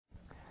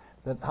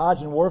that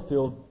Hodge and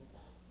Warfield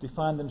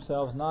defined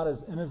themselves not as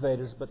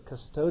innovators but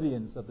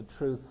custodians of the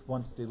truth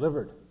once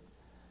delivered.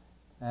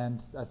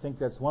 And I think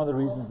that's one of the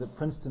reasons that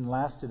Princeton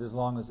lasted as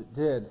long as it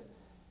did.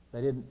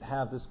 They didn't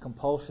have this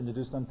compulsion to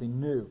do something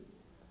new,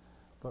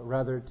 but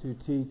rather to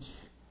teach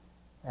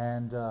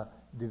and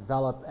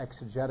develop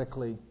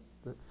exegetically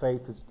the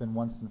faith that's been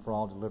once and for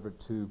all delivered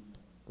to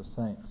the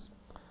saints.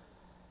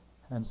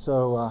 And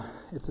so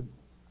it's,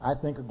 I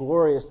think, a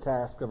glorious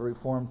task of a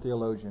Reformed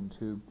theologian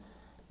to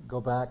go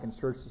back and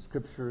search the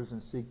Scriptures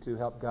and seek to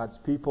help God's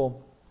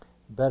people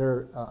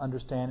better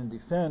understand and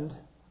defend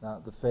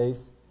the faith.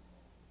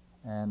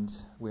 And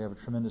we have a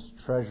tremendous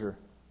treasure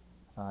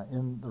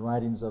in the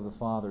writings of the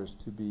Fathers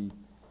to be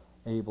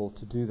able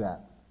to do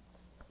that.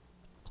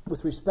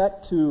 With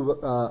respect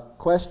to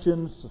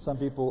questions, some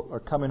people are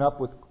coming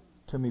up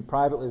to me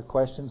privately with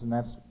questions, and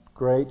that's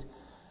great.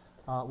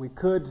 We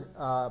could,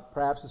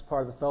 perhaps as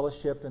part of the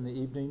fellowship in the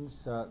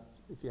evenings,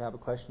 if you have a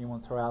question you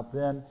want to throw out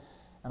then,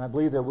 and I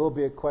believe there will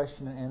be a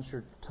question and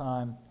answer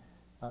time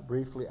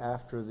briefly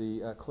after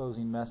the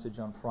closing message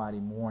on Friday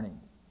morning.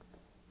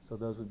 So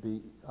those would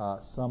be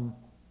some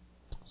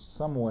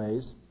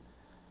ways.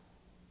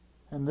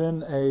 And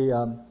then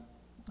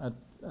a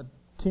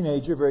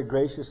teenager very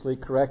graciously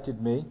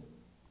corrected me,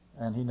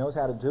 and he knows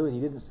how to do it.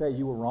 He didn't say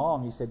you were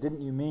wrong. He said,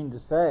 didn't you mean to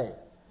say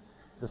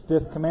the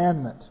fifth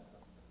commandment?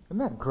 Isn't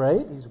that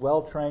great? He's a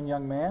well-trained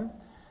young man.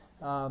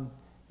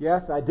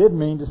 Yes, I did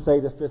mean to say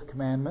the fifth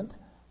commandment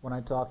when I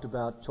talked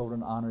about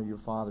children honor your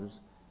fathers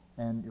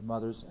and your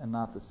mothers, and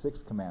not the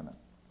sixth commandment.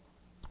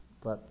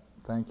 But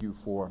thank you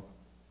for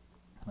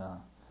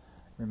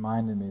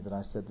reminding me that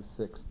I said the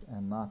sixth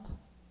and not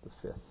the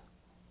fifth.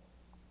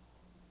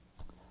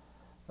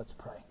 Let's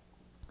pray.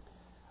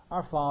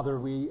 Our Father,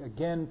 we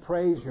again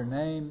praise your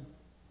name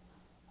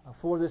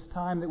for this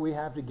time that we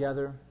have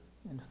together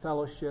in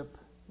fellowship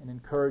and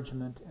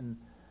encouragement and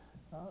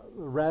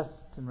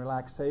rest and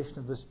relaxation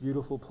of this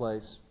beautiful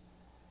place.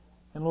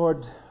 And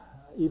Lord,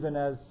 even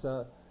as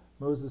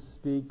Moses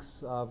speaks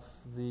of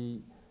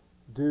the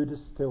dew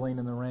distilling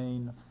and the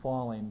rain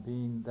falling,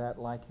 being that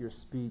like your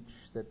speech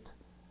that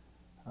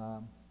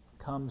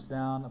comes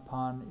down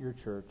upon your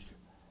church,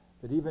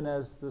 that even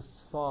as this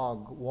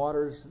fog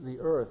waters the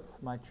earth,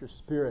 might your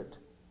Spirit,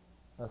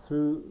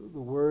 through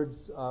the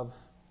words of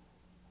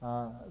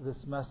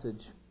this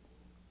message,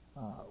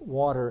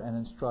 water and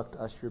instruct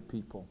us, your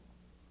people.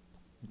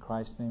 In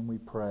Christ's name we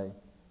pray.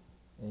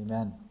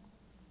 Amen.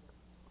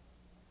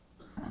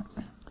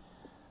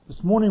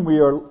 This morning we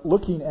are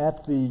looking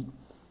at the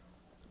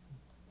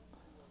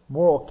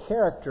moral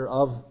character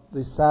of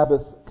the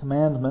Sabbath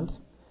commandment.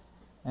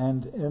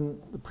 And in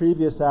the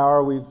previous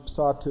hour we've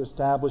sought to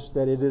establish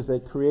that it is a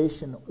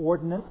creation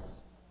ordinance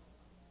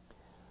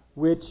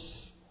which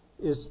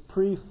is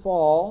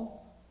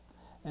pre-fall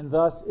and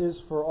thus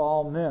is for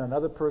all men.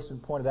 Another person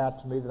pointed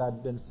out to me that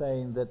I'd been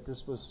saying that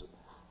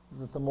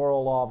that the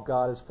moral law of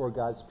God is for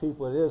God's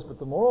people. It is, but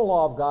the moral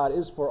law of God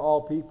is for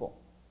all people.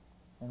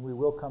 And we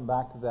will come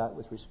back to that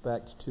with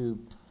respect to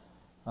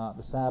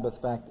the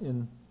Sabbath back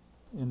in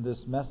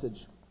this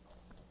message.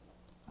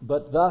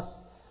 But thus,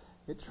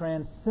 it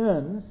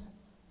transcends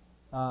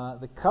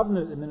the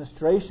covenant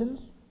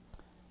administrations.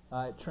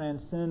 It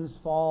transcends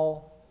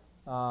fall,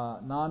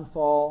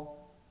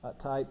 non-fall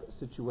type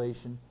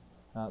situation.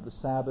 The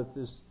Sabbath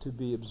is to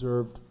be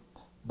observed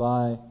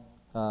by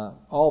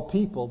all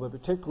people, but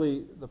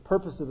particularly the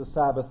purpose of the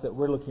Sabbath that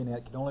we're looking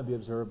at can only be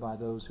observed by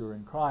those who are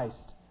in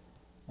Christ.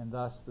 And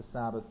thus the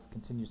Sabbath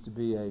continues to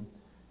be a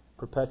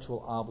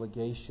perpetual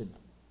obligation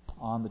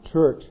on the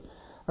church.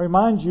 I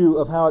remind you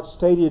of how it's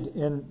stated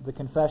in the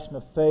Confession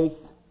of Faith,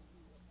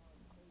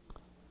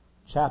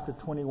 chapter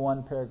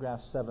 21,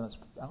 paragraph 7. I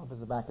don't know if it's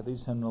the back of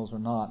these hymnals or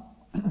not.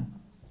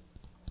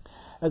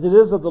 As it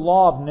is of the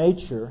law of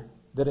nature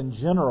that in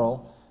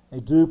general a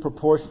due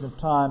proportion of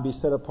time be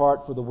set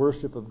apart for the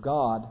worship of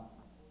God,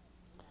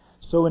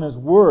 so in His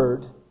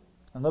Word,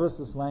 and notice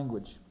this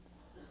language,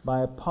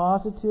 by a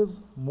positive,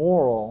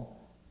 moral,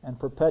 and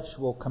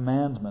perpetual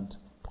commandment,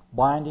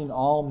 binding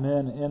all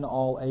men in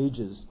all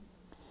ages,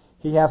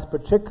 He hath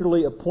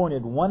particularly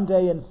appointed one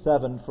day in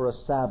 7 for a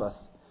Sabbath,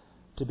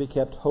 to be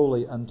kept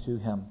holy unto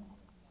Him,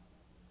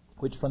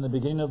 which from the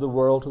beginning of the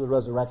world to the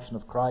resurrection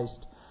of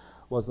Christ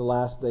was the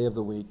last day of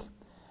the week,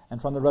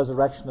 and from the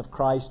resurrection of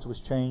Christ was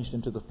changed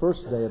into the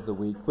first day of the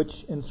week,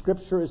 which in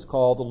Scripture is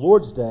called the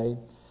Lord's Day,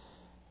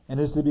 and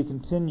is to be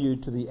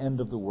continued to the end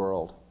of the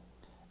world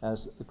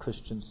as the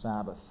Christian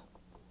Sabbath.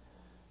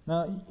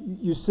 Now,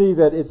 you see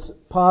that it's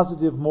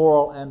positive,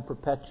 moral, and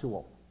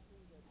perpetual.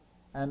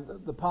 And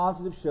the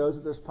positive shows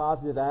that there's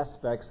positive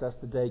aspects as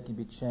the day can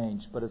be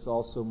changed, but it's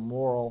also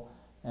moral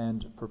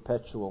and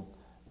perpetual,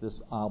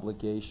 this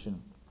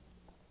obligation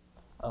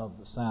of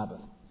the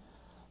Sabbath.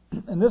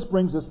 And this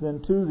brings us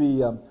then to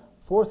the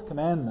fourth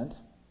commandment,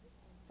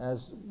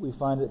 as we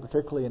find it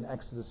particularly in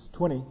Exodus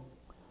 20,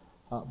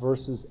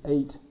 verses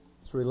 8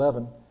 through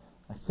 11.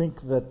 I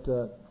think that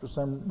for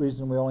some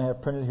reason we only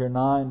have printed here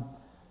 9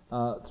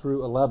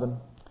 through 11.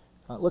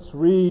 Let's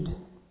read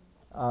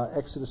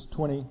Exodus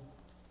 20,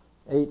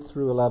 8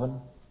 through 11.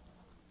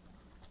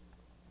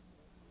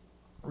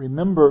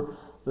 Remember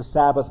the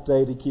Sabbath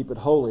day to keep it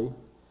holy.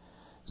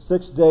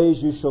 6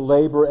 days you shall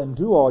labor and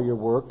do all your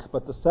work,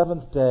 but the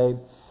seventh day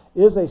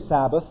is a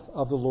Sabbath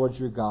of the Lord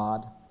your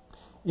God.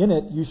 In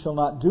it you shall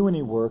not do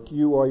any work,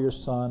 you or your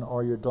son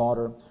or your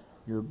daughter,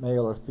 your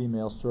male or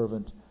female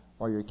servant,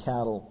 or your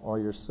cattle, or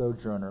your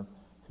sojourner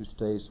who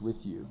stays with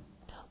you.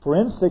 For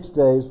in 6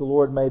 days the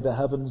Lord made the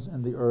heavens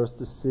and the earth,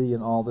 the sea,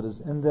 and all that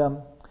is in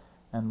them,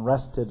 and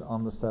rested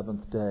on the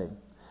seventh day.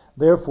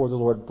 Therefore the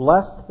Lord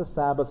blessed the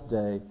Sabbath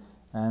day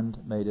and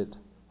made it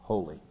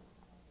holy.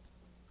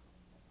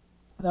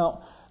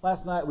 Now,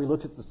 last night we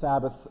looked at the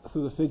Sabbath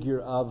through the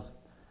figure of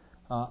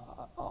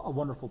a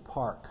wonderful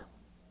park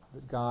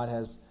that God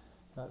has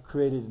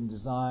created and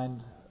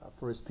designed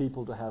for His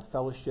people to have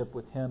fellowship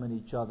with Him and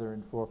each other,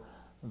 and for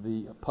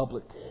the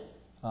public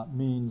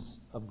means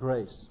of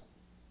grace.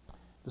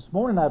 This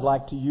morning I'd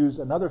like to use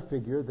another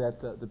figure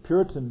that the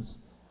Puritans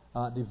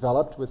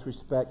developed with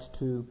respect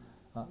to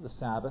the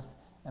Sabbath,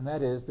 and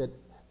that is that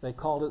they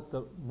called it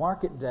the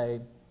market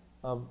day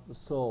of the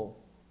soul.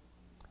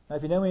 Now,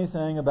 if you know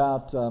anything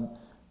about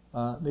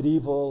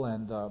medieval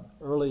and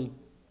early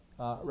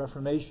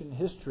Reformation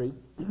history,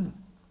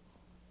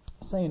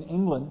 say in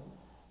England,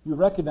 you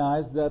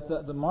recognize that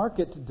the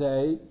market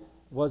day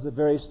was a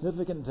very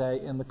significant day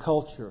in the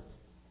culture.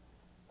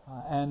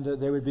 And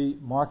there would be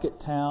market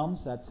towns.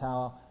 That's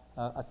how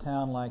a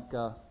town like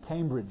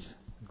Cambridge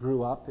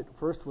grew up. It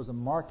first was a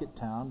market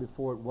town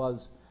before it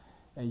was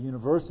a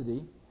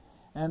university.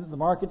 And the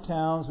market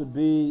towns would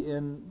be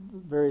in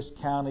various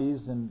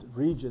counties and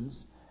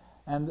regions.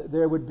 And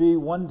there would be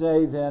one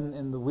day then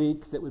in the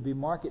week that would be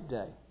market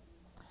day.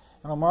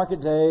 And on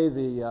market day,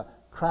 the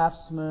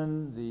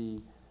craftsmen,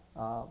 the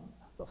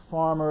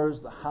farmers,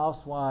 the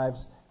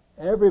housewives,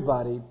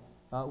 everybody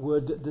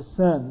would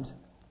descend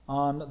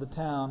on the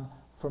town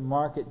for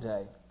market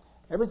day.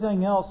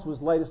 Everything else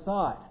was laid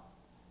aside,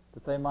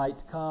 that they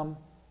might come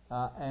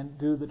and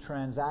do the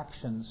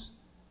transactions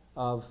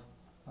of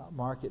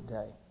market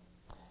day.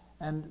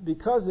 And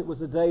because it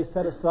was a day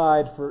set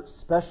aside for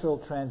special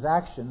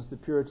transactions, the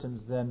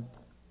Puritans then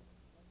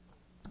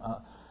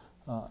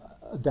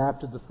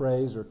adapted the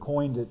phrase or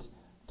coined it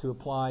to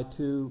apply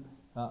to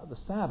the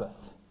Sabbath,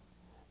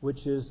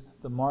 which is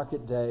the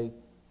market day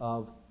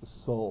of the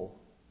soul.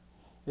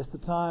 It's the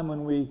time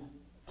when we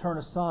turn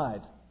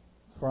aside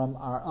from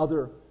our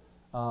other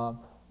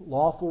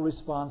lawful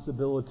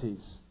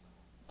responsibilities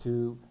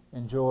to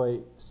enjoy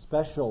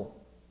special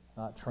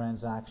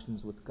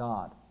transactions with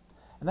God.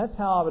 And that's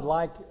how I would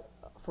like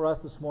for us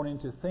this morning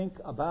to think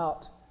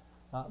about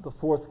the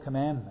fourth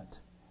commandment,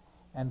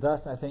 and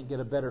thus, I think, get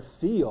a better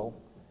feel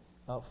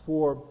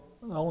for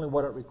not only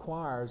what it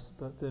requires,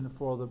 but then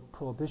for the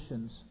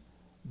prohibitions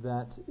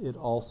that it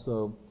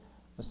also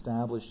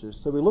establishes.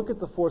 So we look at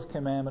the fourth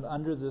commandment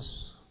under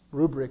this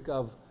rubric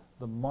of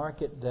the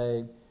market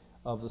day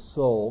of the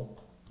soul,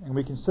 and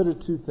we consider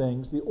two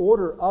things: the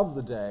order of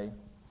the day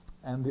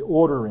and the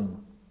ordering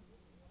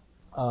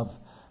of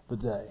the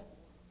day.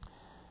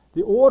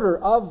 The order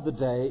of the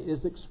day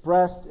is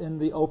expressed in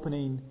the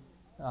opening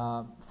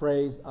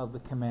phrase of the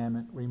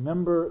commandment: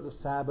 remember the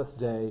Sabbath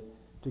day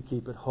to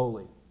keep it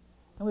holy.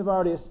 And we've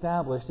already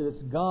established that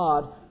it's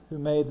God who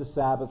made the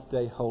Sabbath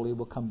day holy.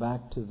 We'll come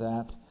back to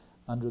that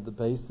under the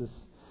basis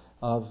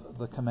of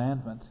the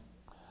commandment.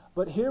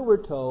 But here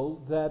we're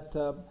told that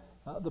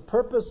the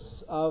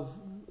purpose of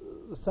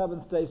the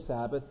seventh day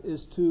Sabbath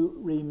is to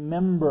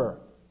remember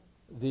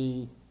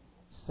the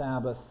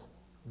Sabbath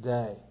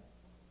day.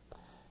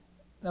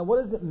 Now,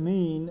 what does it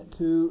mean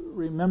to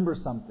remember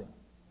something?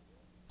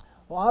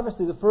 Well,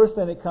 obviously, the first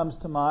thing that comes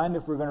to mind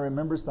if we're going to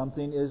remember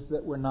something is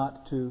that we're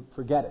not to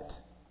forget it.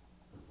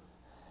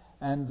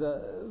 And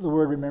the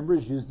word remember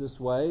is used this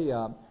way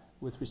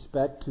with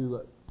respect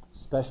to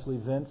special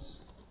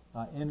events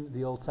in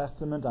the Old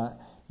Testament.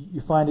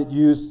 You find it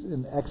used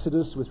in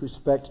Exodus with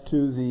respect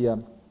to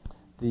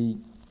the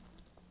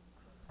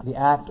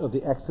act of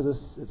the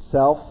Exodus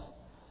itself.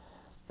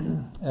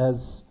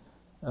 As,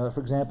 for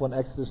example, in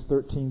Exodus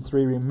 13:3,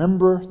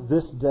 remember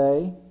this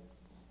day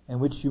in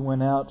which you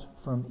went out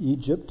from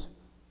Egypt.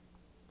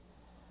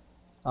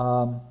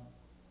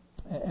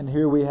 And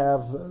here we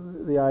have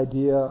the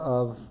idea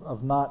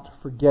of not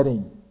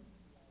forgetting.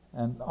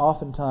 And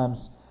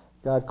oftentimes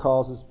God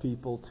calls His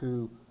people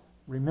to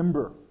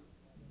remember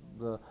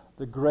the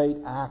great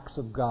acts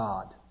of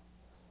God,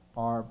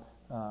 or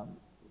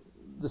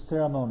the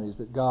ceremonies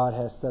that God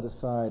has set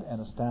aside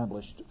and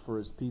established for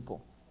His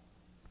people.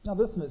 Now,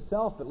 this in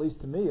itself, at least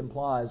to me,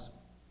 implies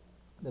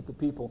that the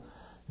people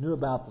knew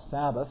about the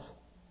Sabbath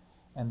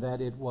and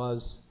that it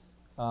was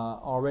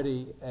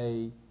already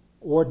a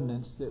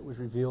ordinance that was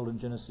revealed in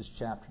Genesis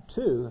chapter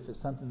 2, if it's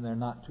something they're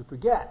not to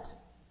forget.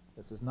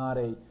 This is not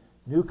a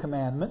new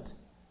commandment.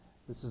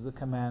 This is the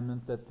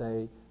commandment that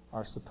they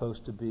are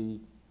supposed to be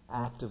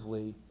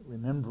actively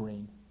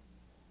remembering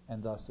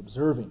and thus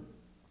observing.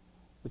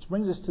 Which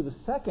brings us to the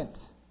second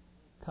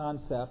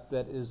concept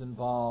that is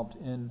involved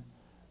in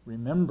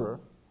remember,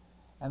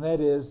 and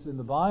that is, in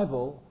the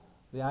Bible,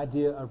 the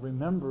idea of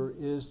remember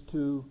is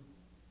to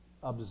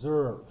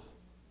observe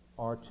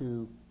or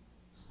to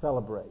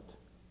celebrate.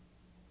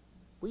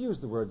 We use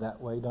the word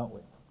that way, don't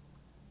we?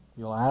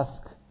 You'll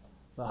ask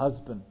the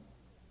husband,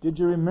 did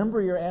you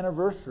remember your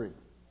anniversary?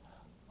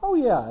 Oh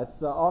yeah,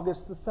 it's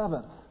August the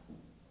 7th.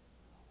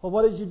 Well,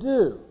 what did you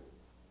do?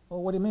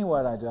 Well, what do you mean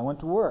what did I do? I went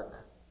to work.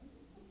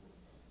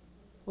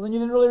 Well, then you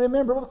didn't really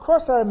remember. Well, of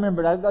course I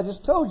remembered. I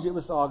just told you it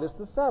was August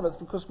the 7th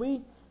because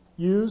we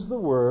use the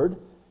word,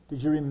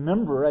 did you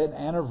remember an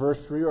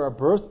anniversary or a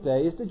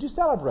birthday? Did you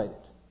celebrate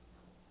it?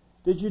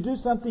 Did you do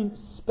something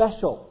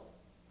special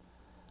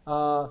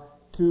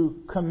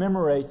to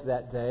commemorate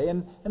that day?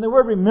 And the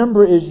word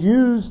remember is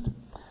used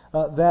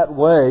that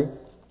way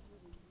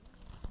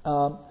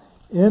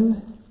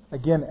in,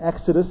 again,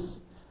 Exodus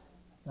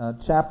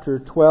chapter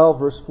 12,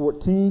 verse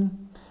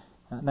 14.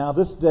 Now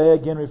this day,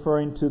 again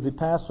referring to the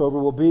Passover,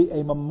 will be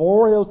a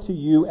memorial to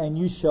you, and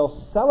you shall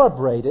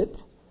celebrate it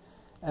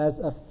as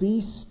a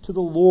feast to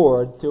the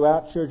Lord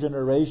throughout your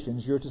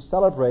generations. You're to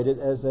celebrate it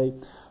as a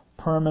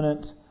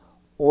permanent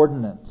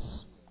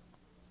ordinance.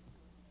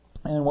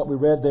 And what we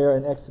read there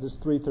in Exodus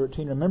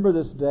 3:13, remember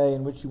this day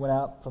in which you went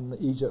out from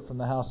Egypt, from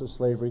the house of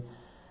slavery,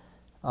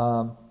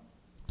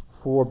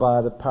 for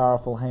by the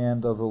powerful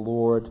hand of the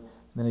Lord. And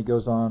then he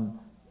goes on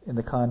in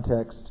the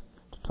context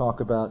to talk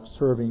about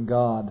serving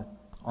God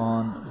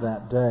on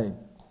that day.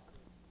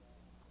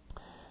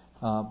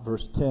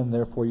 Verse 10,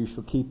 therefore you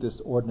shall keep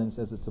this ordinance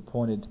as its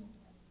appointed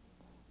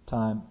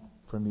time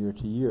from year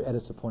to year, at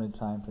its appointed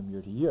time from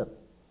year to year.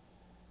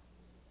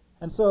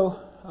 And so,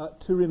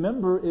 to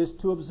remember is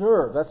to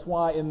observe. That's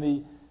why in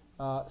the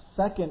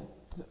second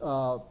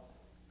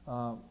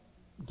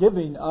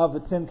giving of the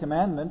Ten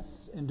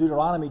Commandments in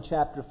Deuteronomy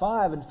chapter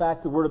 5, in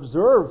fact, the word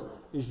observe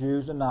is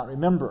used and not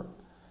remember.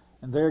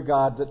 And there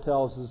God that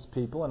tells His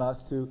people and us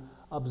to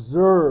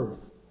observe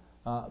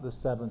the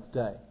seventh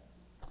day.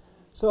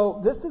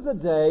 So this is a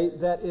day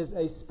that is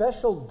a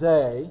special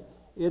day.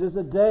 It is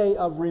a day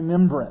of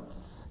remembrance.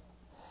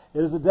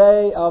 It is a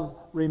day of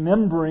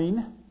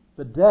remembering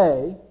the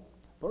day,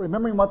 but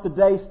remembering what the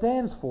day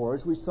stands for,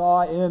 as we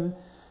saw in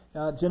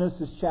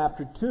Genesis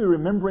chapter 2,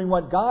 remembering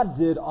what God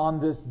did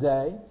on this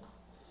day,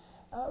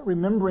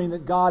 remembering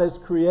that God is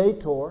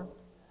Creator,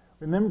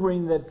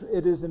 remembering that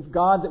it is in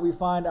God that we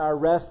find our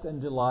rest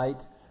and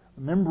delight,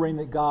 remembering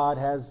that God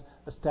has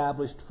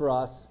established for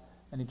us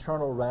an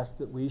eternal rest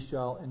that we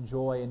shall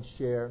enjoy and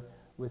share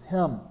with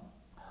Him.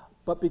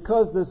 But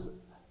because this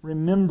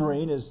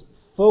remembering is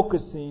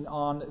focusing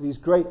on these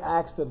great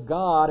acts of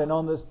God, and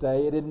on this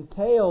day, it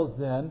entails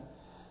then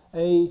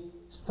a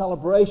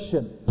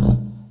celebration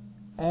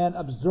and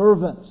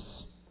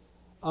observance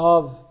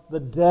of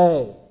the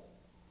day.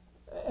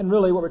 And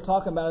really what we're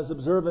talking about is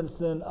observance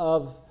then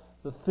of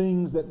the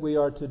things that we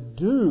are to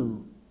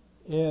do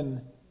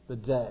in the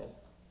day.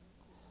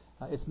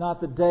 It's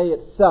not the day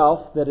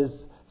itself that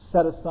is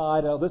set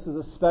aside. Oh, this is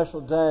a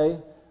special day,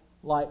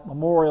 like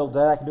Memorial Day.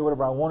 I can do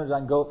whatever I wanted. I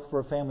can go for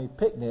a family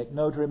picnic.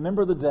 No, to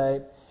remember the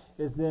day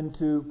is then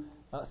to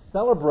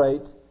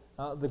celebrate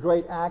the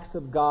great acts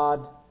of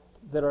God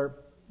that are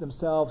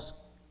themselves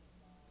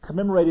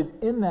commemorated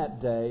in that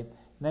day,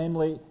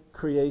 namely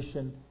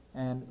creation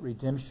and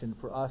redemption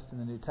for us in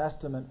the New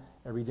Testament,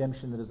 a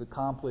redemption that is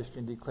accomplished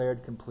and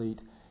declared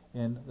complete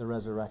in the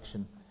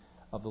resurrection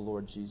of the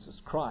Lord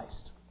Jesus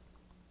Christ.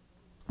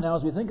 Now,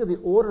 as we think of the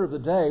order of the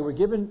day, we're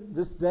given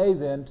this day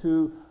then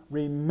to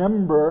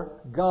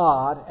remember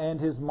God and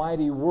His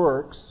mighty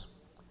works.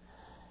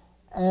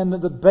 And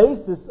the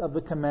basis of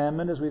the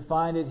commandment, as we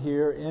find it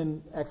here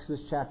in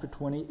Exodus chapter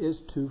 20,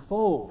 is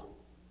twofold.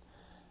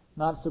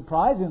 Not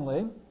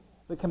surprisingly,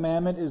 the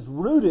commandment is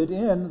rooted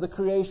in the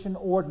creation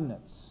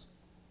ordinance.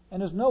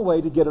 And there's no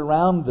way to get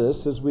around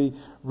this as we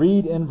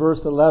read in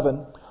verse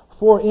 11.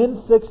 For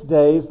in 6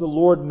 days the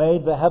Lord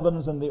made the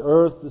heavens and the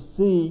earth, the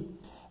sea,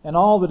 and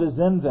all that is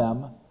in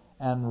them,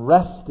 and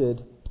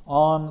rested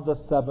on the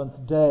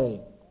seventh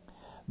day.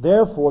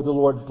 Therefore the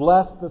Lord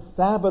blessed the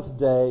Sabbath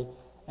day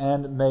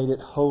and made it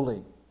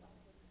holy.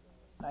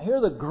 Now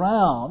here the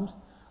ground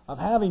of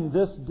having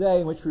this day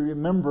in which we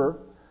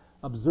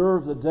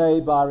observe the day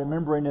by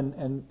remembering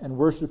and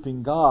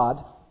worshiping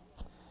God,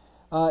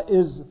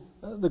 is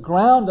the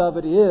ground of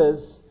it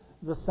is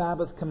the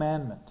Sabbath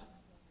commandment.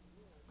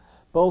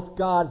 Both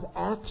God's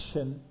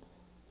action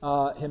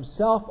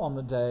Himself on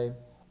the day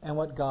and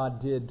what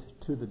God did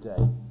to the day.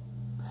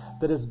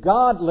 That as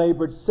God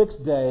labored 6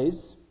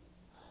 days,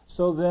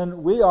 so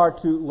then we are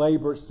to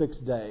labor 6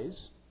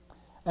 days.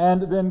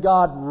 And then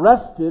God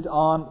rested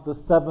on the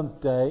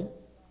seventh day.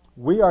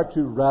 We are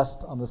to rest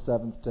on the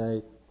seventh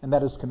day. And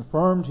that is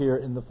confirmed here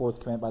in the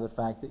fourth commandment by the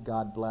fact that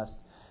God blessed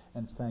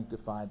and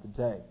sanctified the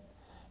day.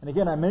 And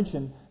again, I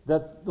mentioned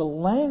that the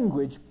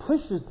language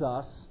pushes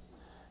us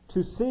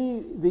to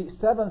see the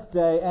seventh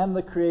day and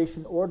the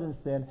creation ordinance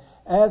then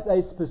as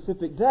a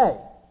specific day.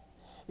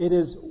 It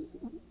is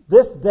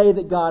this day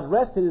that God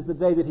rested is the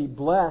day that He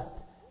blessed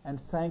and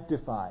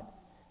sanctified.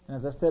 And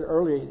as I said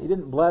earlier, He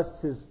didn't bless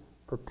His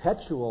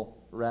perpetual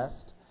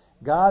rest.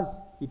 God's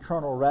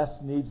eternal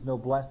rest needs no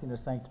blessing or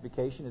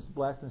sanctification. It's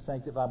blessed and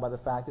sanctified by the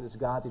fact that it's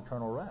God's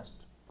eternal rest.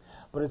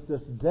 But it's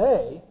this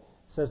day,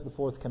 says the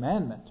fourth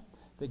commandment,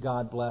 that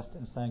God blessed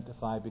and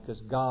sanctified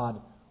because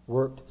God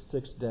worked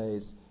 6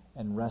 days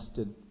and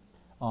rested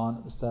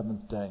on the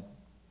seventh day.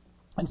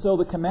 And so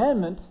the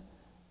commandment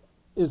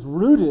is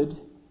rooted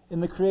in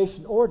the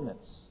creation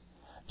ordinance,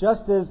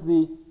 just as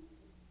the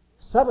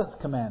seventh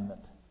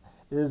commandment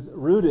is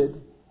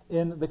rooted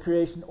in the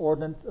creation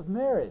ordinance of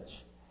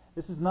marriage.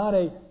 This is not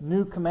a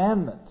new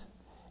commandment.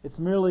 It's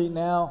merely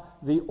now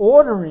the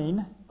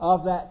ordering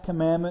of that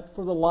commandment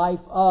for the life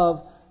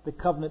of the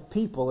covenant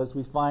people, as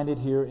we find it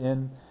here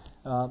in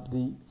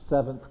the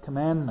seventh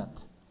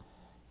commandment.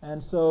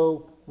 And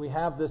so we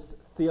have this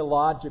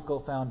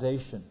theological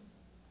foundation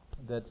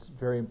that's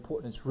very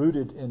important. It's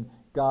rooted in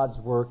God's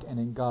work and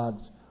in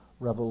God's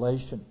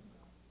revelation.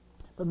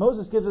 But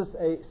Moses gives us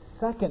a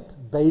second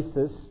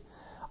basis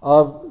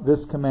of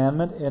this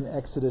commandment in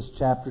Exodus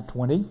chapter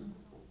 20.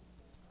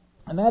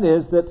 And that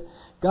is that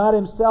God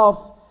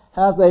Himself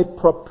has a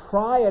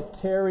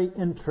proprietary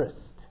interest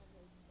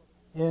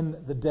in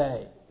the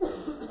day.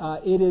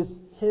 It is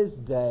His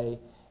day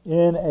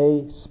in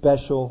a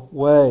special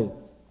way.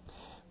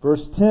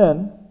 Verse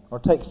 10, or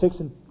take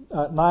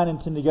 9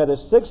 and 10 together.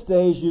 6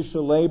 days you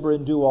shall labor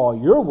and do all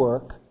your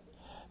work,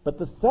 but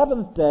the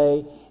seventh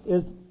day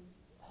is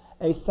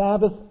a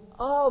Sabbath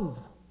of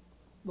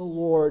the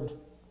Lord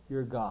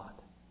your God.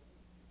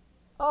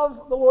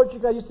 Of the Lord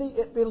your God. You see,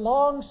 it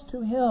belongs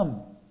to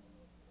Him.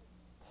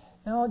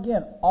 Now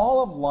again,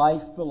 all of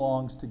life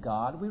belongs to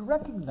God. We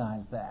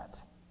recognize that.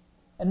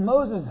 And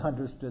Moses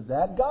understood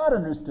that. God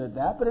understood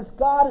that. But it's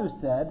God who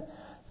said,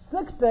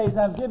 6 days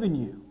I've given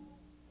you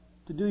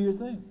to do your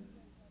thing.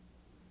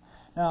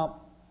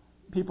 Now,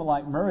 people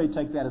like Murray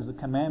take that as the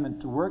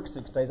commandment to work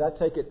 6 days. I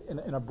take it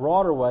in a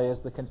broader way as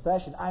the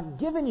concession. I've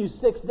given you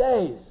 6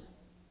 days.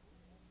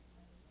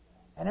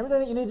 And everything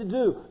that you need to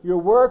do, your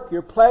work,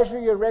 your pleasure,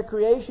 your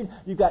recreation,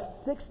 you've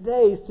got 6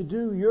 days to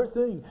do your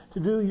thing, to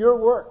do your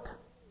work.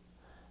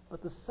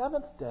 But the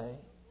seventh day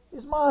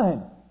is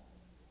mine.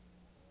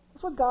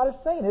 That's what God is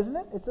saying, isn't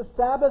it? It's the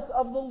Sabbath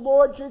of the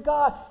Lord your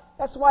God.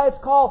 That's why it's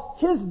called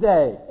His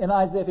day in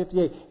Isaiah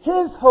 58.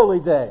 His holy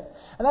day.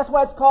 And that's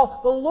why it's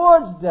called the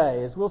Lord's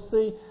day, as we'll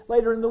see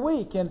later in the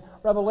week in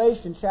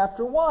Revelation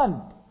chapter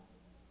 1.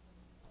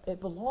 It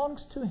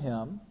belongs to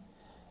Him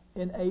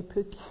in a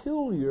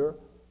peculiar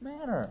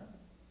manner.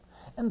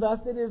 And thus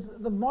it is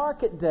the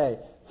market day.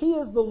 He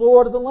is the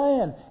Lord of the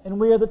land, and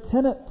we are the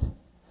tenant.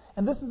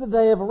 And this is the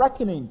day of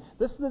reckoning.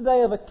 This is the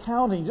day of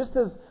accounting. Just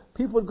as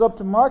people would go up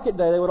to market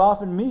day, they would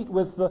often meet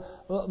with the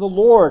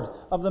Lord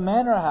of the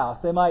manor house.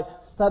 They might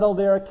settle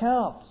their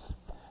accounts.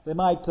 They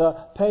might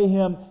pay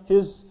him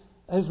his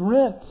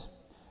rent,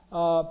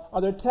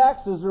 or their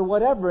taxes, or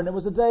whatever. And it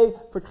was a day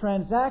for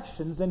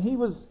transactions. And he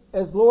was,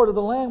 as Lord of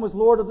the land, was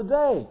Lord of the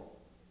day.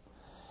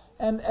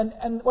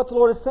 And what the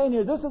Lord is saying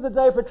here, this is the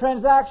day for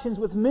transactions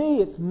with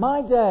me. It's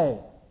my day.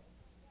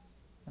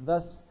 And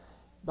thus,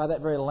 by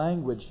that very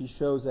language, He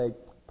shows a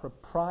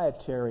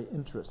proprietary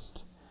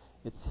interest.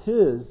 It's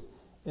His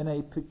in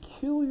a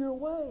peculiar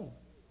way,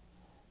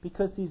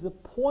 because He's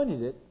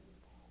appointed it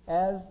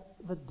as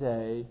the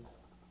day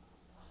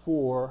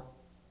for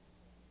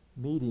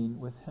meeting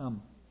with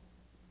Him.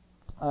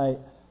 I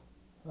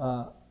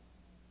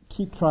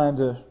keep trying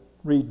to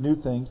read new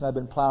things. I've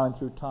been plowing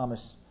through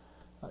Thomas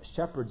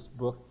Shepard's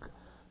book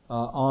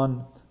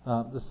on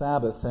the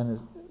Sabbath, and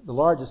the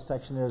largest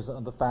section there is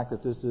on the fact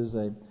that this is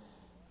a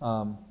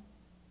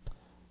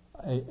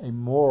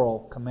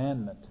moral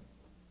commandment.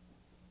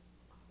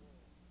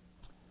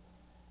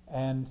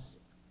 And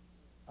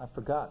I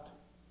forgot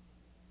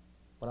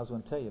what I was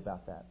going to tell you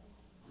about that.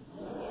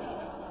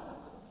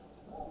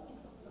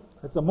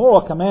 It's a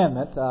moral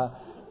commandment, but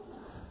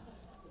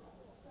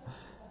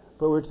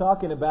we're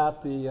talking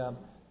about the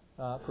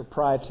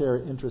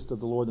proprietary interest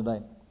of the Lord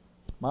today.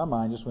 My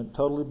mind just went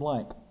totally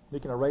blank. You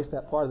can erase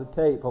that part of the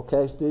tape,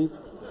 okay, Steve?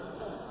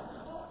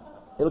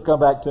 It'll come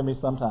back to me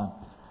sometime.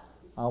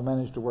 I'll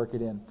manage to work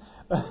it in.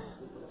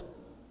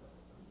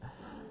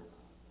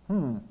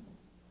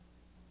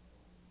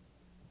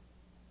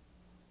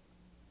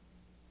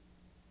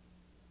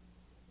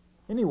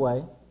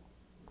 Anyway,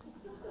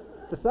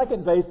 the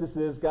second basis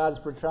is God's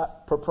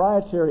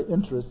proprietary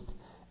interest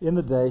in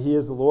the day. He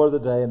is the Lord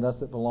of the day, and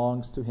thus it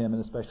belongs to Him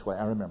in a special way.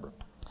 I remember.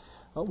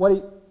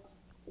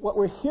 What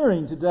we're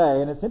hearing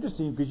today, and it's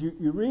interesting because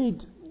you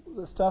read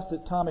the stuff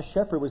that Thomas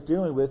Shepard was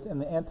dealing with in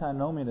the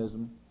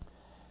antinomianism,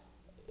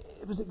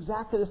 it was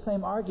exactly the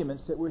same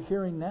arguments that we're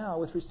hearing now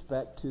with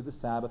respect to the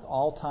Sabbath.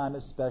 All time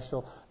is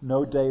special,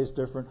 no day is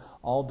different,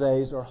 all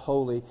days are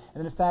holy.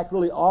 And in fact,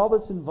 really all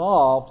that's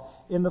involved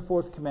in the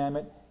fourth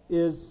commandment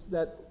is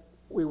that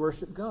we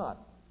worship God.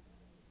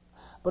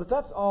 But if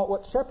that's all,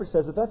 what Shepard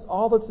says, if that's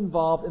all that's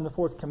involved in the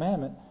fourth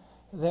commandment,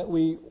 that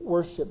we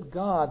worship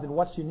God, then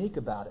what's unique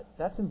about it?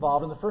 That's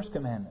involved in the first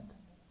commandment.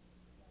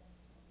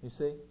 You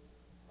see?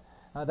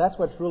 That's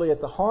what's really at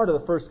the heart of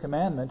the first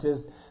commandment,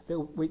 is that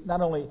we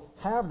not only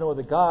have no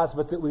other gods,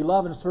 but that we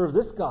love and serve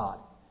this God.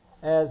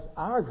 as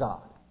our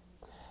God.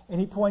 And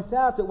he points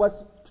out that what's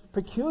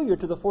peculiar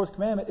to the fourth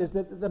commandment is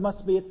that there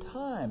must be a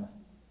time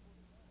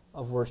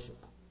of worship.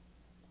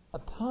 A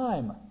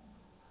time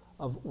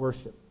of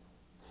worship.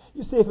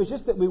 You see, if it's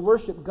just that we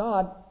worship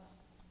God,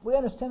 we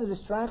understand the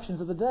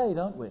distractions of the day,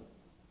 don't we?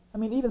 I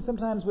mean, even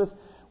sometimes with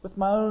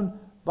my own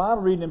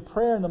Bible reading and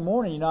prayer in the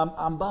morning,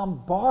 I'm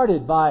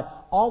bombarded by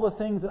all the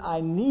things that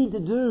I need to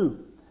do.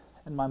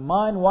 And my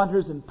mind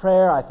wanders in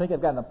prayer. I think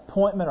I've got an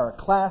appointment or a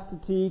class to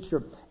teach.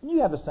 And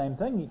you have the same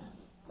thing.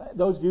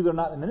 Those of you that are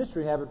not in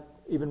ministry have it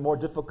even more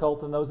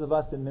difficult than those of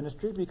us in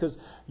ministry because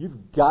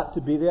you've got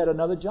to be there at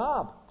another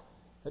job.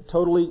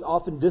 Totally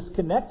often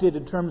disconnected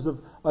in terms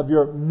of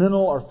your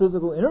mental or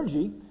physical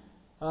energy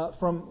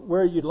from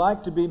where you'd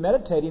like to be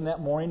meditating that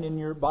morning in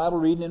your Bible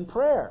reading and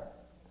prayer.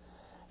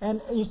 And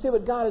you see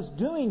what God is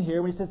doing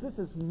here when He says, this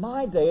is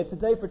my day. It's a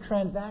day for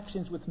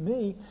transactions with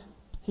me.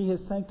 He has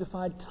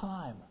sanctified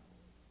time.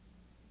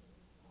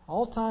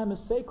 All time is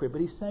sacred, but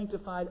He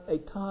sanctified a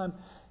time,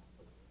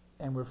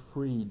 and we're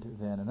freed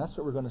then. And that's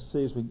what we're going to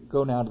see as we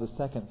go now to the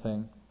second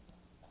thing,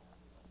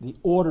 the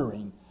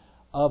ordering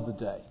of the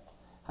day.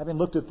 Having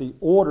looked at the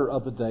order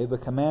of the day, the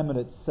commandment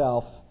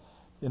itself,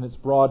 in its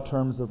broad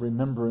terms of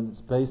remembrance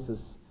basis,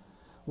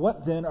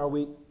 what then are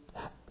we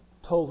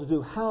told to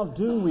do? How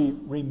do we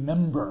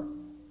remember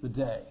the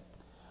day?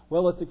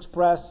 Well, it's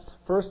expressed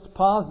first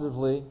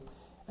positively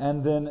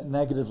and then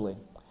negatively.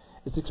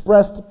 It's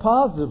expressed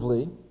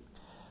positively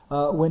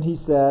when he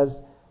says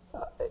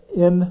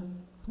in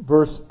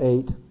verse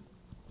 8,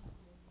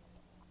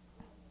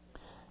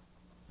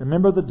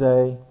 remember the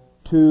day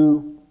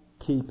to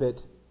keep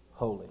it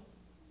holy.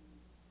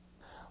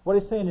 What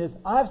he's saying is,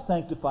 I've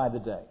sanctified the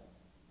day.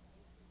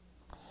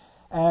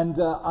 And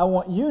I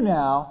want you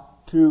now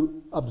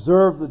to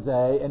observe the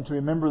day and to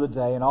remember the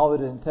day and all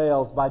that it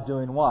entails by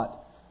doing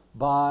what?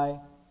 By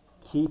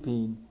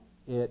keeping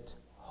it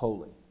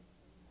holy.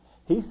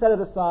 He set it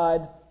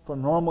aside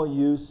from normal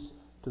use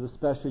to the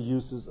special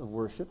uses of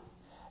worship.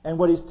 And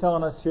what he's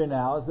telling us here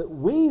now is that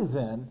we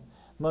then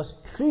must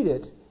treat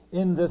it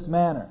in this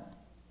manner.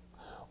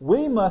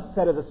 We must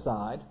set it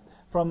aside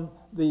from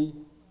the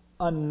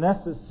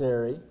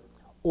unnecessary,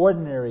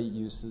 ordinary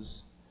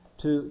uses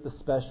to the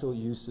special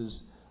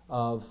uses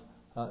of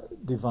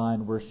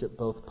divine worship,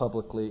 both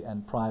publicly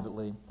and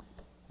privately,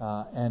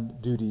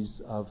 and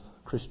duties of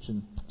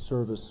Christian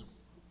service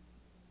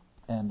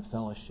and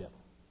fellowship.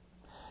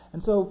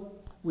 And so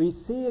we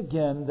see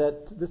again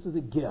that this is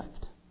a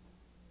gift.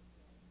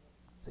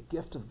 It's a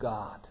gift of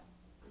God.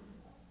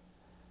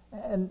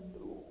 And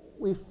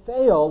we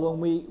fail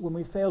when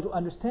we fail to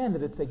understand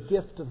that it's a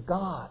gift of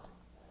God.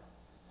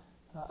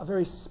 A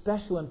very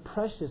special and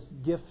precious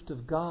gift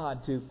of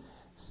God to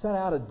set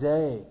out a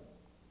day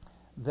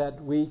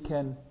that we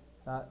can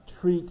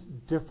treat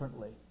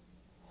differently.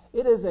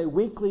 It is a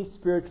weekly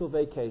spiritual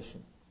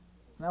vacation.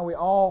 Now we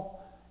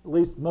all, at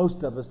least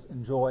most of us,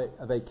 enjoy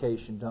a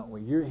vacation, don't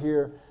we? You're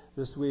here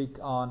this week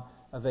on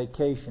a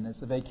vacation.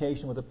 It's a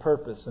vacation with a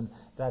purpose, and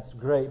that's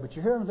great. But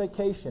you're here on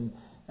vacation,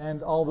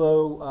 and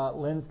although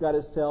Lynn's got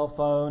his cell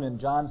phone and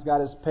John's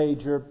got his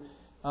pager,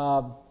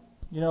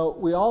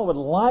 we all would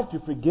like to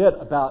forget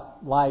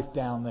about life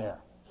down there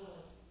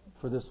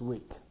for this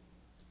week.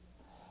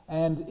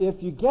 And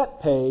if you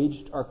get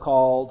paged or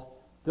called,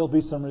 there'll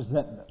be some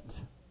resentment.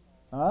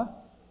 Huh?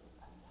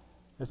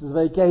 This is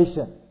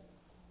vacation.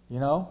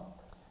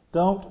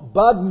 Don't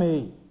bug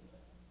me.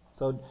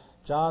 So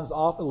Lynn's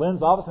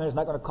office manager is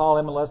not going to call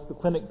him unless the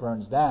clinic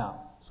burns down.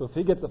 So if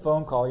he gets a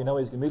phone call,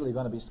 he's immediately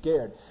going to be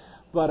scared.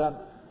 But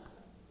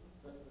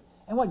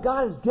and what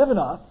God has given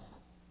us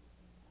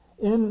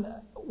in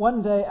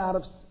one day out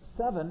of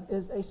 7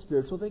 is a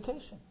spiritual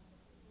vacation,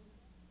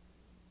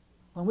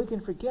 when we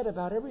can forget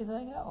about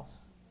everything else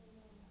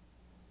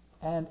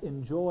and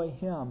enjoy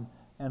Him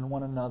and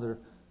one another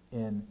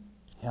in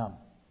Him.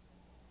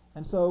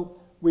 And so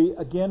we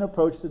again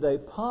approach the day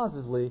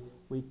positively.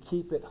 We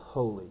keep it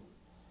holy.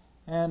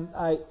 And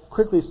I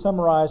quickly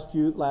summarized for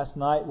you last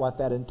night what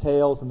that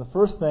entails. And the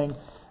first thing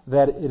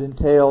that it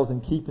entails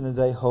in keeping the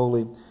day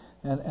holy,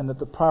 and that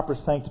the proper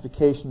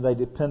sanctification of the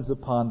day depends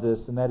upon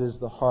this, and that is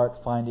the heart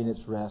finding its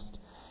rest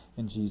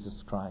in Jesus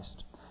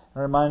Christ.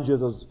 I remind you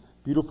of those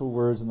beautiful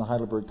words in the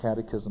Heidelberg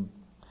Catechism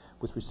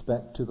with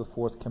respect to the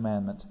fourth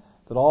commandment,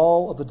 that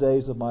all of the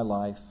days of my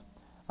life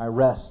I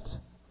rest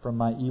from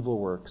my evil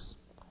works.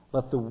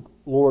 Let the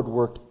Lord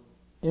work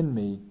in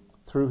me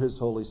through His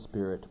Holy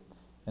Spirit,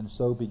 and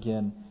so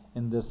begin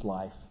in this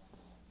life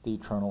the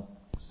eternal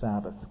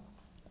Sabbath.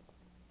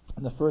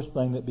 And the first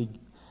thing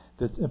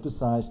that's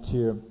emphasized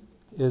here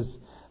is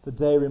the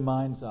day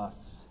reminds us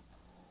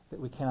that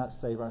we cannot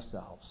save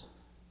ourselves.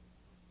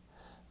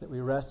 That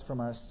we rest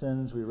from our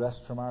sins, we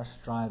rest from our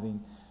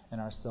striving and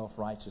our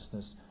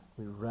self-righteousness.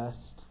 We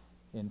rest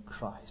in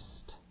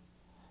Christ.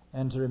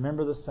 And to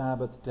remember the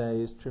Sabbath day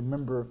is to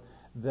remember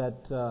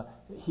that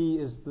He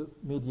is the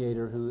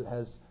mediator who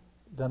has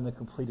done the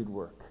completed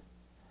work.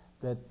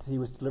 That He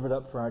was delivered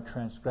up for our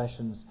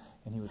transgressions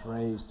and He was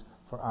raised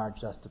for our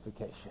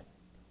justification.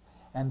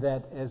 and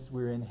that as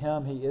we're in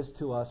Him, He is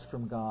to us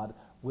from God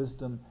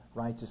wisdom,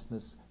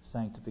 righteousness,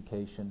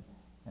 sanctification,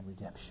 and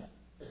redemption.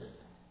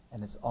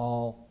 And it's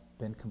all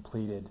been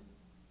completed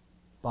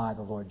by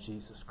the Lord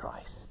Jesus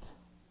Christ.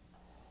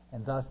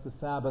 And thus the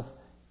Sabbath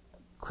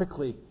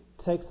quickly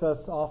takes us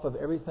off of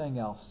everything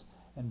else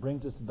and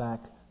brings us back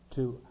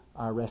to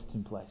our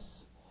resting place.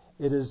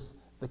 It is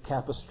the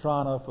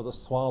capistrano for the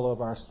swallow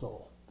of our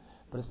soul.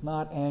 But it's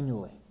not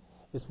annually,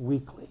 it's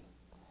weekly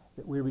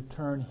that we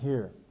return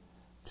here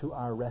to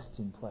our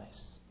resting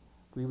place.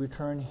 We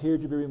return here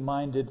to be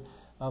reminded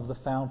of the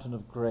fountain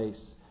of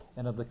grace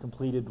and of the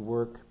completed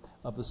work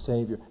of the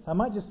Savior. I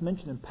might just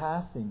mention in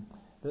passing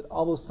that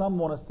although some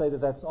want to say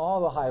that that's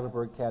all the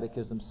Heidelberg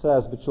Catechism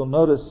says, but you'll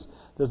notice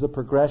there's a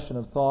progression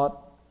of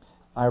thought.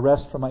 I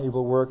rest from my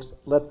evil works.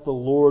 Let the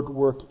Lord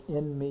work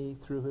in me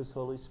through His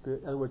Holy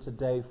Spirit. In other words, a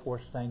day for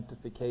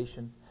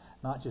sanctification,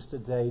 not just a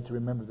day to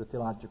remember the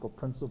theological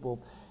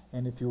principle.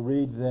 And if you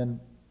read then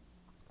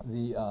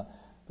the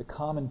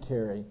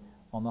commentary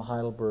on the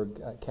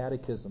Heidelberg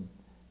Catechism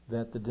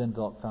that the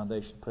Dindalk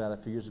Foundation put out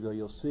a few years ago,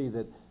 you'll see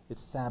that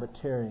it's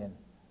Sabbatarian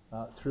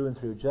through and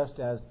through, just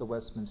as the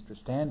Westminster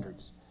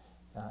Standards.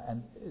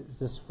 And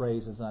this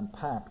phrase is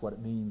unpacked, what it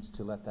means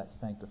to let that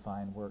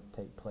sanctifying work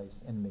take place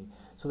in me.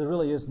 So there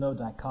really is no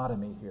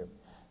dichotomy here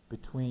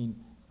between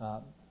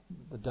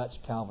the Dutch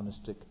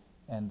Calvinistic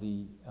and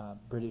the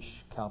British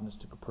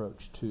Calvinistic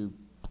approach to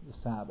the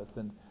Sabbath.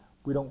 And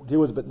we don't deal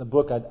with it, but in the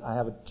book I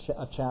have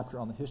a chapter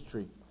on the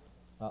history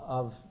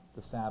of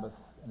the Sabbath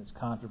and its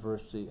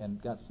controversy,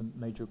 and got some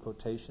major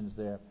quotations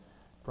there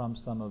from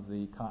some of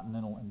the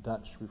continental and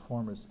Dutch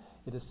reformers.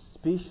 It is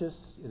specious,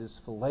 it is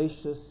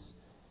fallacious,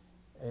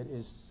 it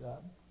is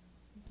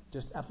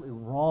just absolutely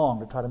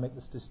wrong to try to make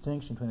this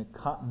distinction between a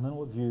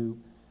continental view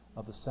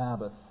of the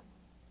Sabbath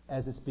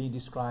as it's being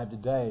described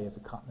today as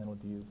a continental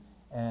view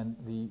and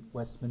the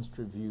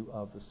Westminster view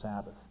of the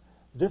Sabbath.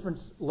 The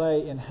difference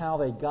lay in how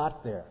they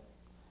got there.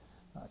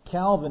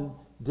 Calvin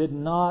did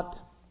not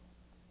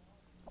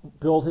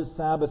build his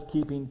Sabbath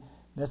keeping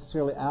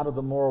necessarily out of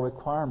the moral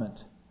requirement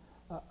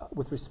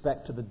with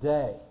respect to the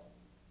day.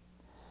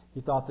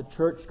 He thought the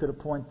church could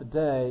appoint the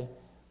day,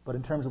 but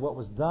in terms of what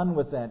was done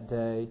with that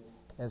day,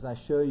 as I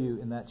show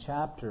you in that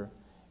chapter,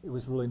 it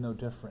was really no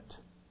different.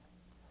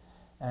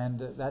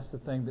 And that's the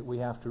thing that we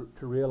have to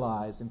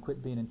realize and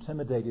quit being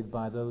intimidated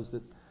by those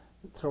that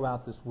throw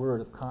out this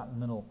word of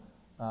continental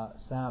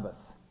Sabbath.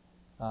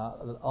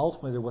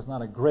 Ultimately, there was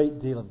not a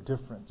great deal of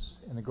difference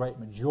in the great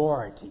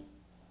majority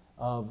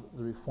of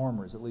the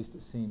reformers, at least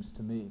it seems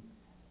to me,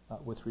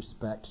 with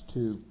respect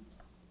to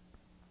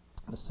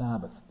the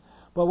Sabbath.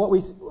 But what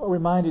we are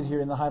reminded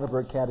here in the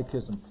Heidelberg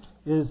Catechism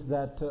is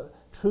that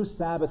true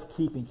Sabbath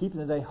keeping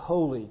the day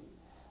holy,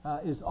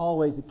 is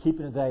always the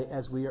keeping the day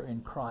as we are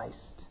in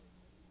Christ.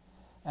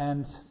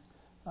 And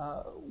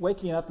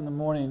waking up in the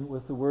morning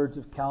with the words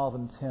of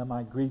Calvin's hymn,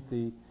 I greet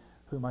thee,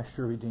 who my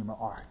sure Redeemer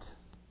art.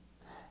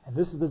 And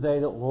this is the day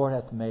that the Lord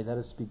hath made. Let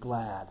us be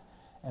glad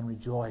and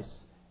rejoice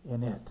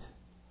in it.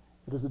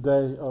 It is a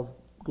day of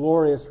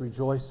glorious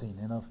rejoicing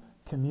and of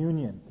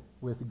communion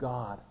with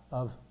God,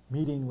 of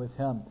meeting with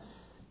Him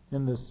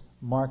in this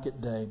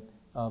market day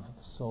of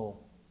the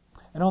soul.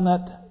 And on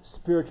that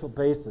spiritual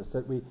basis,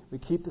 that we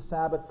keep the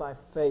Sabbath by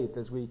faith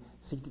as we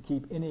seek to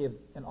keep any of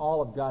and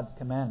all of God's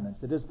commandments.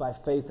 It is by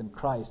faith in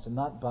Christ and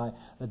not by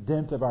the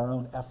dint of our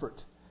own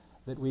effort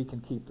that we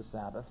can keep the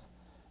Sabbath.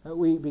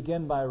 We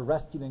begin by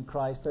resting in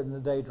Christ, letting the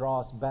day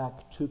draw us back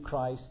to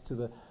Christ, to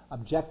the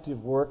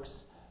objective works,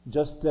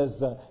 just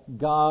as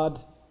God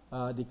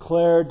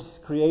declared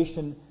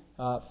creation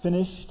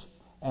finished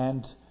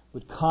and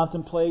would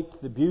contemplate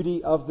the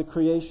beauty of the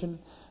creation.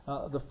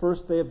 The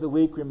first day of the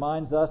week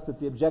reminds us that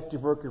the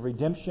objective work of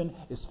redemption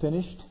is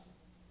finished.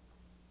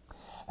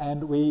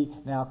 And we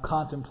now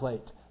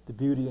contemplate the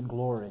beauty and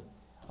glory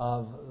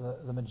of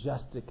the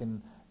majestic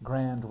and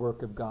grand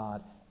work of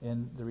God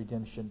in the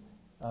redemption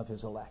of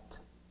His elect.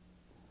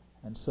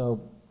 And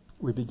so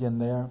we begin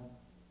there.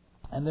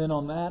 And then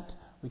on that,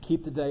 we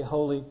keep the day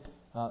holy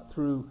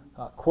through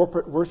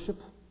corporate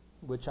worship,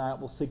 which I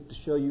will seek to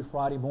show you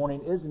Friday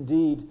morning is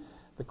indeed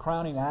the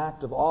crowning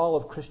act of all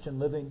of Christian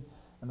living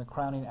and the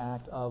crowning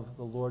act of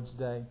the Lord's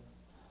Day.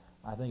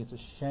 I think it's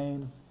a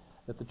shame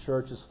that the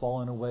church has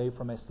fallen away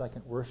from a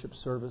second worship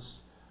service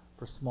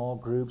for small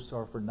groups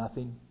or for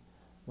nothing,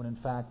 when in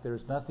fact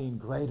there's nothing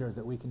greater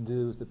that we can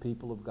do as the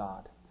people of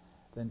God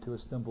than to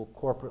assemble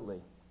corporately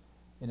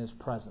in His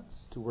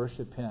presence, to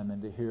worship Him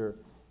and to hear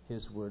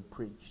His word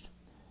preached.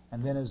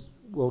 And then, as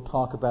we'll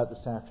talk about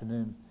this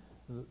afternoon,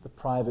 the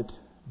private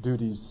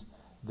duties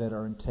that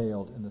are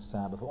entailed in the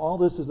Sabbath. All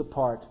this is a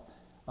part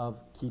of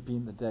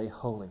keeping the day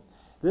holy.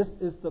 This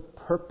is the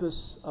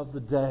purpose of the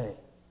day.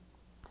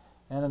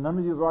 And a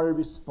number of you have already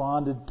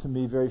responded to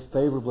me very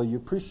favorably. You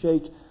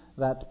appreciate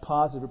that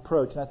positive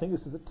approach. And I think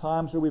this is at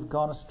times where we've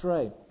gone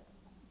astray.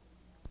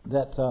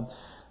 That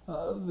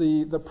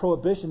the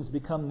prohibitions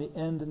become the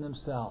end in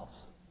themselves.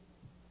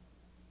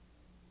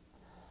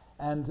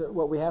 And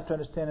what we have to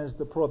understand is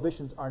the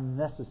prohibitions are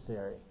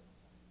necessary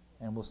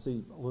And we'll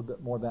see a little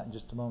bit more of that in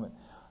just a moment.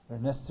 They're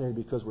necessary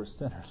because we're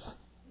sinners.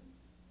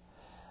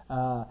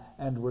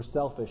 And we're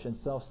selfish and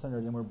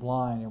self-centered, and we're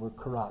blind, and we're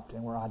corrupt,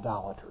 and we're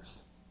idolaters.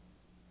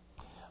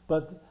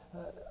 But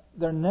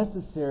they're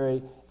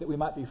necessary that we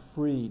might be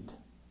freed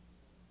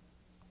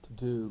to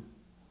do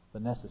the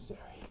necessary,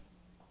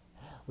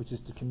 which is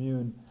to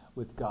commune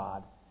with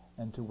God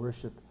and to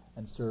worship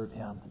and serve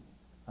Him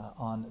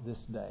on this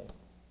day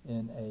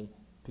in a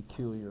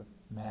peculiar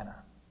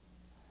manner.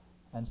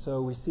 And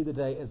so we see the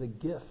day as a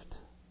gift,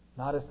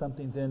 not as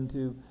something then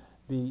to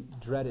be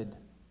dreaded.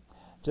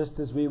 Just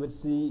as we would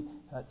see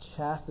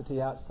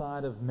chastity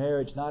outside of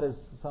marriage, not as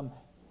some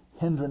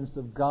hindrance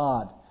of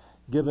God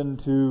given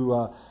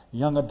to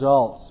young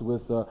adults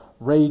with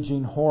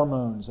raging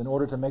hormones in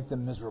order to make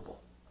them miserable.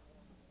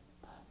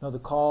 No, the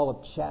call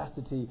of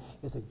chastity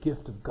is a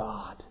gift of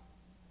God,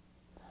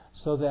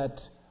 so that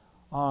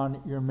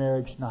on your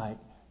marriage night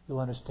you'll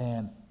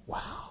understand,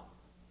 wow,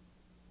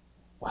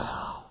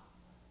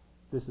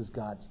 this is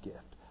God's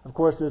gift. Of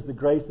course, there's the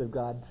grace of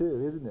God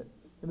too, isn't it?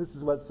 And this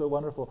is what's so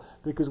wonderful,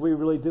 because we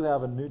really do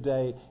have a new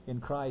day in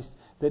Christ,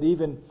 that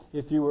even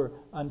if you were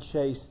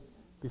unchaste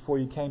before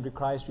you came to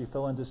Christ, or you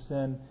fell into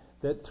sin,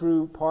 that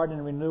through pardon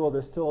and renewal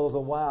there still is a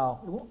wow.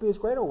 It won't be as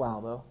great a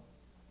wow, though.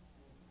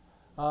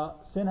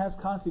 Sin has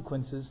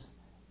consequences,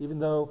 even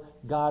though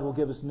God will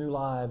give us new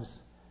lives,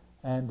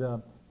 and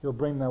He'll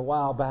bring the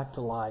wow back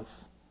to life.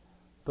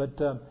 But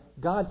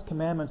God's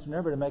commandments are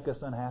never to make us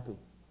unhappy.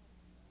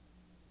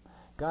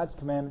 God's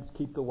commandments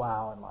keep the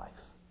wow in life.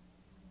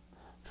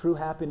 True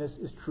happiness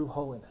is true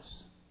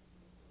holiness.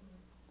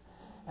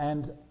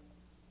 And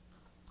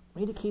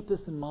we need to keep this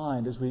in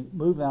mind as we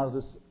move out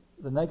of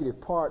the negative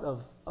part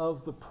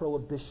of the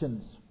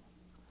prohibitions.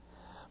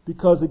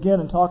 Because again,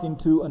 in talking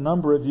to a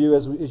number of you,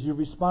 as you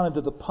responded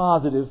to the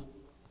positive,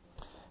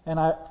 and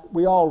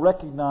we all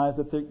recognize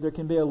that there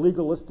can be a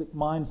legalistic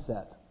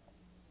mindset.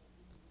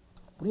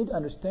 We need to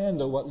understand,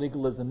 though, what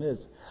legalism is.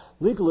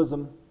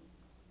 Legalism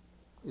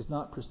is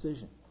not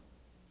precision.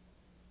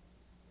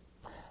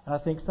 And I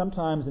think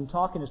sometimes in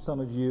talking to some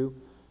of you,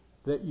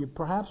 that you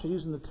perhaps are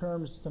using the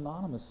terms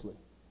synonymously.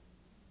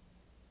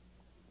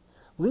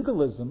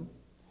 Legalism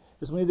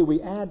is when either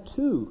we add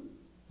to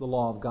the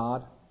law of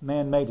God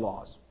man-made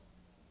laws,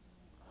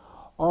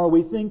 or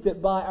we think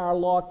that by our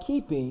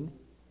law-keeping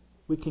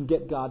we can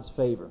get God's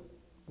favor.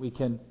 We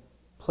can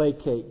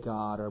placate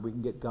God, or we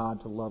can get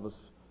God to love us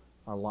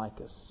or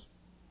like us.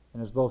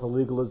 And there's both a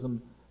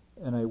legalism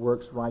and a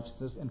works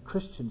righteousness, and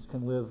Christians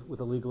can live with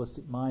a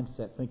legalistic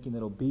mindset, thinking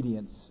that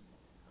obedience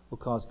will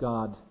cause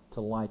God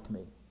to like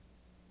me.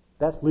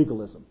 That's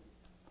legalism.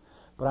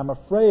 But I'm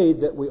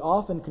afraid that we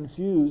often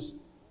confuse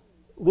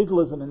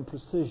legalism and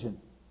precision.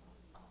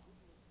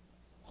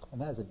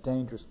 And that is a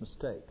dangerous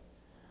mistake.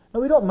 Now,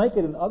 we don't make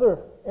it in other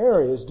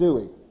areas, do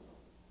we?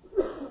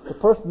 The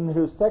person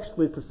who's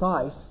sexually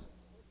precise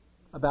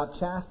about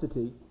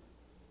chastity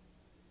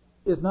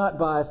is not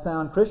by a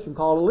sound Christian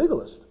called a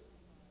legalist.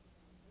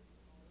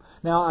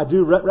 Now, I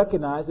do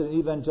recognize that in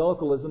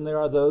evangelicalism there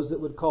are those that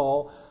would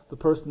call the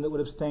person that would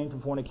abstain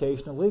from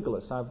fornication a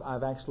legalist.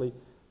 I've actually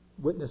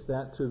witnessed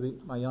that through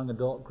my young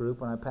adult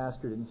group when I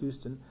pastored in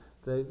Houston.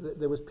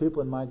 There was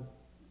people in my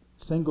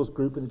singles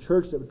group in the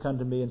church that would come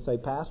to me and say,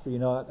 Pastor,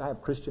 I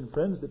have Christian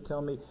friends that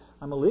tell me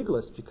I'm a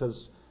legalist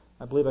because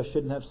I believe I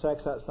shouldn't have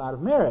sex outside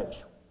of marriage.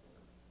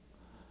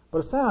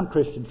 But a sound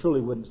Christian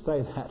truly wouldn't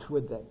say that,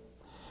 would they?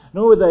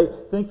 Nor would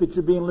they think that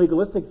you're being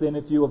legalistic then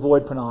if you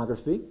avoid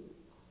pornography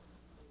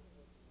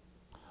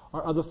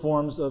or other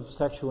forms of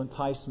sexual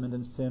enticement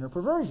and sin or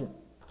perversion.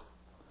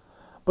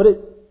 But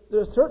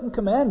there are certain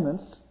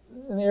commandments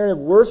in the area of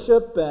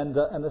worship and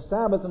the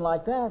Sabbath and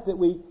like that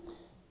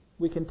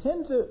we can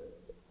tend to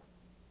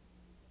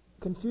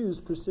confuse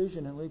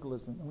precision and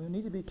legalism, and we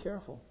need to be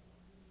careful.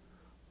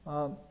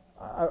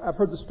 I've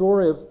heard the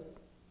story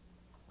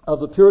of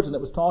the Puritan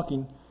that was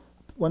talking,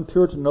 one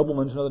Puritan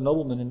nobleman to another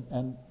nobleman,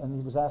 and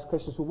he was asked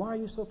questions, well, why are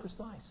you so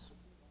precise?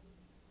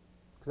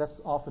 Because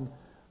that's often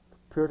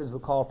Puritans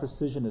would call a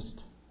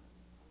precisionist.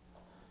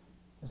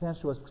 His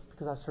answer was,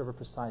 because I serve a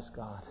precise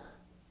God.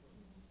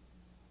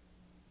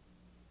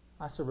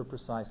 I serve a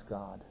precise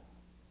God.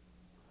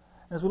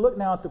 And as we look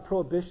now at the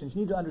prohibitions,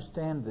 you need to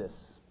understand this,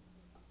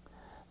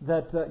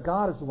 that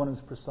God is the one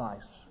who's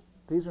precise.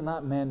 These are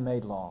not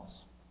man-made laws.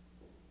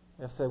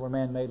 If they were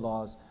man-made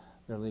laws,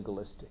 they're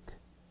legalistic.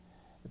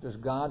 If there's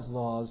God's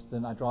laws,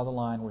 then I draw the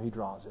line where He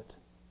draws it.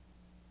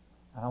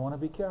 And I want to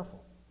be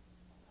careful.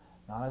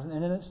 Not as an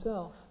end in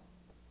itself,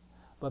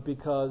 but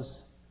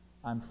because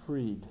I'm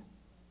freed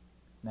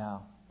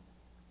now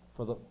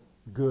for the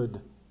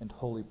good and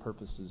holy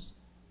purposes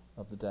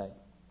of the day.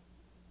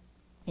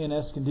 In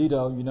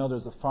Escondido,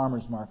 there's a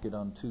farmer's market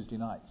on Tuesday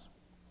nights.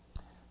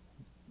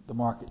 The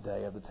market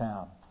day of the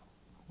town.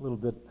 A little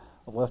bit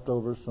of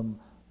leftovers from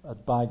a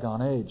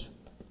bygone age.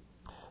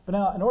 But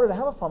now, in order to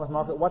have a farmer's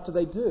market, what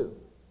do?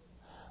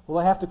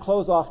 Well, they have to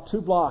close off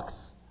 2 blocks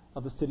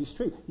of the city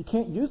street. You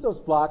can't use those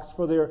blocks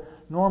for their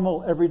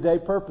normal, everyday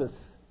purpose.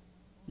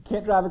 You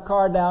can't drive a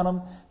car down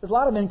them. There's a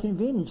lot of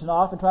inconvenience. And I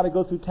often try to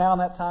go through town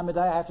that time of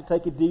day. I have to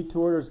take a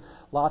detour. There's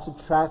lots of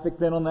traffic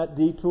then on that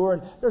detour.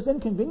 And there's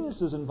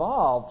inconveniences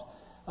involved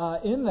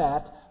in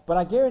that. But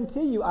I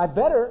guarantee you, I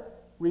better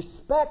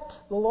respect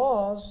the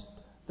laws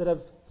that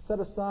have set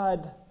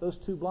aside those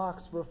 2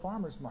 blocks for a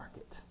farmer's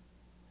market,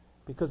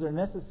 because they're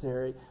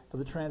necessary for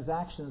the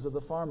transactions of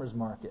the farmer's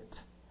market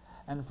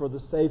and for the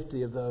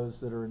safety of those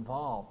that are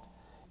involved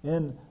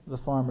in the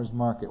farmer's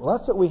market. Well,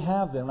 that's what we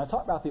have then. When I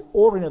talk about the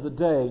ordering of the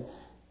day,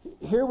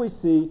 here we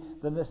see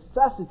the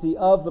necessity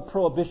of the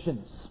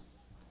prohibitions,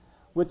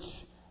 which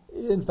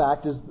in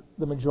fact is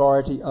the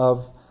majority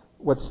of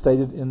what's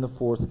stated in the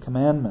 4th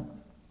commandment.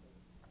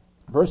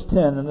 Verse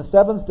 10, "And the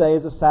 7th day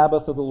is the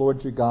Sabbath of the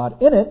Lord your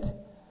God. In it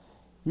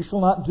you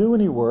shall not do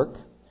any work,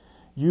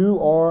 you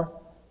or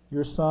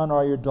your son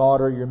or your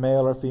daughter, your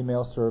male or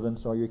female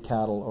servants, or your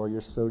cattle, or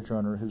your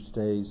sojourner who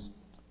stays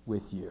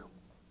with you."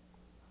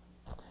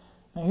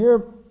 Now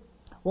here,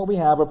 what we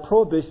have are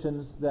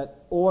prohibitions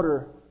that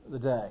order the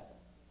day,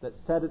 that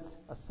set it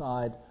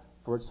aside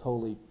for its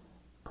holy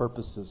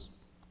purposes.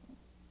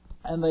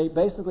 And they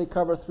basically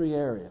cover 3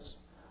 areas: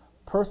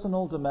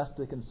 personal,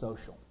 domestic, and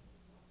social.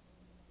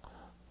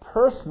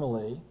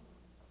 Personally,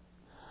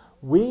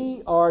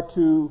 we are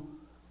to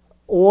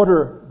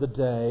order the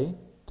day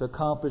to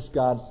accomplish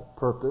God's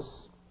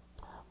purpose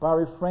by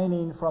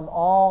refraining from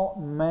all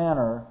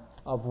manner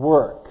of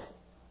work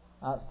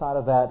outside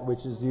of that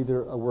which is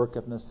either a work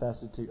of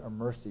necessity or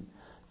mercy.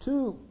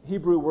 2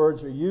 Hebrew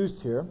words are used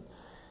here.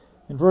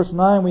 In verse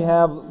 9 we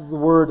have the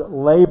word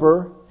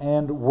labor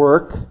and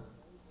work,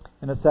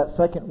 and it's that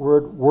second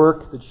word,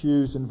 work, that's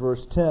used in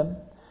verse 10.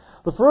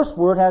 The first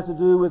word has to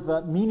do with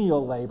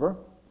menial labor,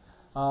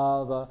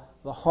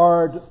 the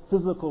hard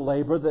physical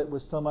labor that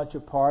was so much a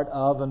part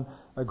of an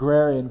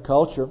agrarian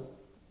culture.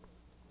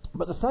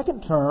 But the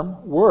second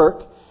term,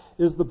 work,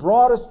 is the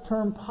broadest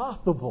term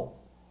possible.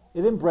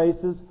 It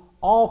embraces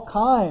all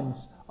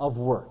kinds of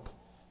work.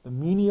 The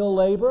menial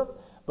labor,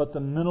 but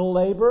the mental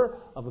labor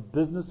of a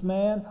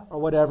businessman or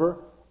whatever.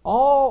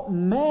 All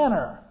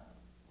manner,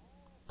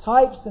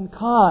 types and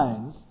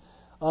kinds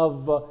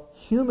of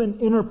human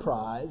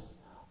enterprise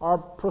are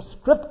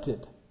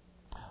proscripted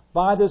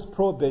by this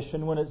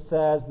prohibition when it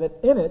says that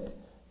in it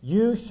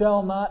you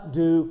shall not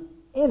do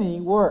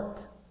any work.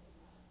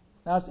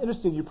 Now it's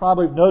interesting, you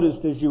probably have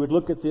noticed as you would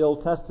look at the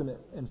Old Testament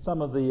and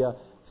some of the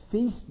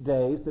feast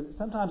days that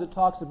sometimes it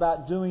talks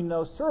about doing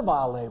no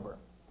servile labor.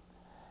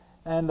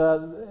 And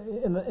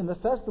in the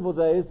festival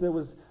days there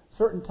was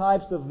certain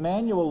types of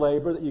manual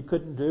labor that you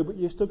couldn't do, but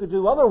you still could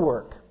do other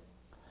work.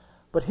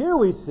 But here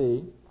we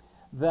see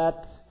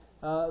that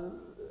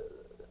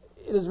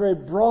it is very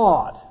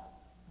broad.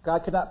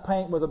 God could not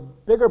paint with a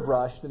bigger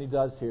brush than He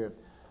does here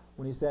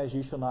when He says,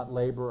 "You shall not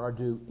labor or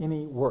do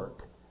any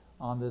work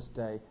on this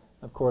day."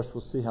 Of course, we'll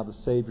see how the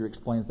Savior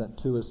explains that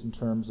to us in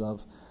terms of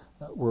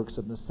works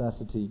of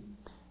necessity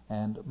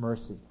and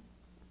mercy.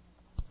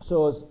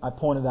 So as I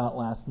pointed out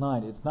last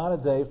night, it's not a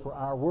day for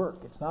our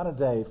work. It's not a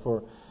day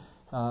for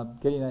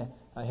getting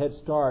a head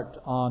start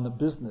on the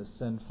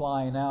business and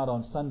flying out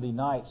on Sunday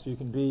night so you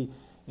can be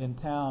in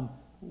town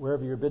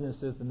wherever your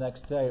business is the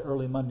next day,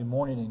 early Monday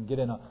morning, and get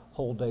in a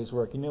whole day's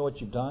work. You know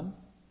what you've done?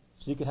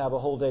 So you could have a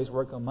whole day's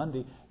work on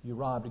Monday. You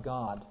robbed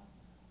God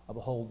of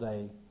a whole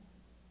day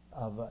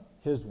of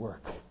His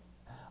work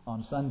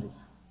on Sunday.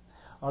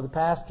 Or the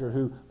pastor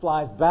who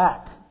flies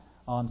back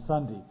on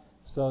Sunday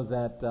so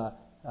that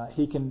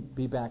he can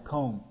be back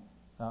home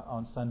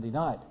on Sunday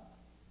night.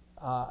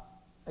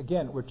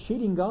 Again, we're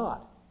cheating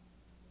God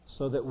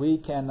so that we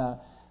can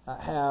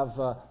have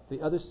the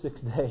other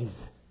 6 days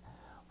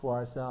for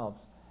ourselves.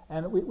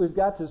 And we've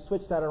got to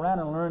switch that around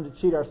and learn to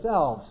cheat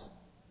ourselves,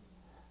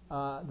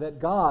 that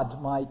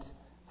God might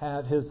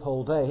have His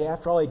whole day.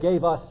 After all, He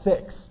gave us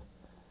 6,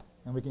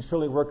 and we can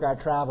surely work our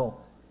travel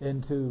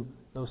into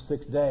those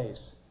 6 days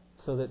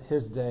so that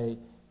His day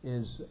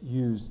is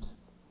used.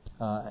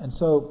 And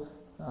so,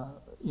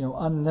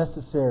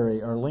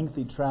 unnecessary or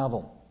lengthy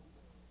travel,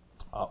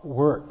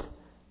 work,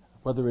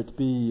 whether it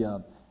be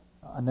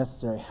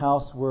unnecessary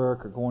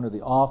housework or going to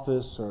the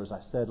office, or as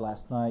I said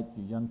last night,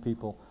 you young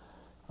people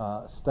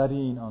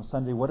studying on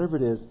Sunday, whatever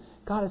it is,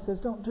 God says,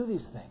 don't do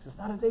these things. It's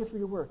not a day for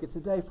your work. It's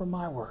a day for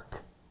my work.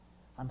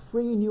 I'm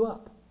freeing you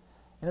up.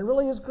 And it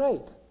really is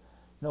great.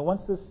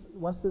 Once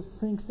this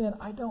sinks in,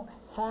 I don't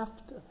have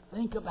to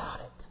think about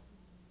it.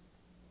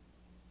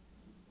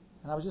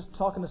 And I was just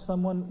talking to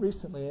someone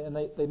recently, and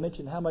they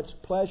mentioned how much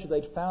pleasure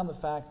they'd found the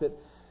fact that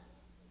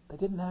they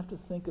didn't have to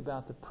think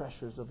about the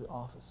pressures of the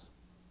office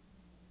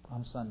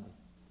on Sunday.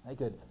 They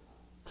could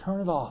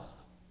turn it off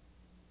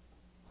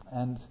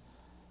and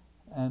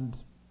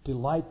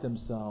delight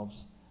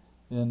themselves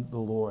in the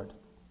Lord.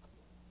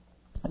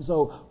 And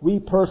so we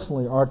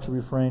personally are to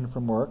refrain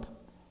from work.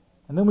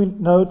 And then we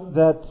note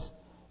that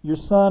your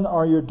son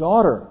or your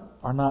daughter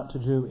are not to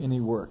do any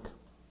work.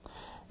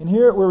 And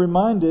here we're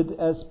reminded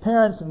as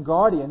parents and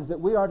guardians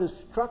that we are to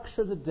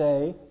structure the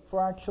day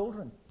for our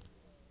children.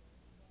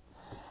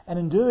 And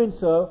in doing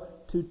so,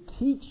 to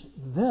teach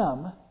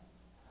them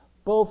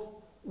both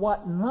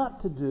what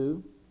not to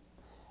do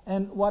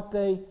and what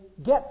they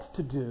get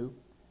to do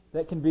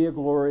that can be a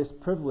glorious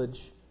privilege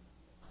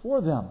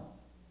for them.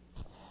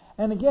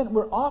 And again,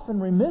 we're often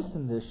remiss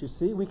in this, you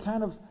see. We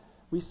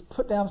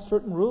put down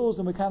certain rules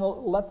and we kind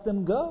of let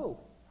them go,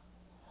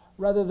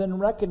 rather than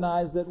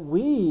recognize that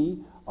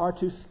we are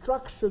to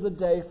structure the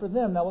day for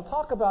them. Now, we'll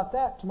talk about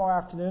that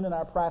tomorrow afternoon in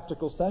our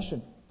practical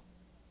session.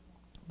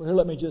 But here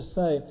let me just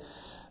say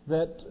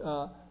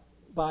that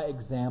by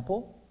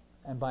example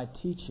and by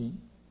teaching,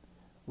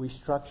 we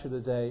structure the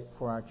day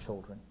for our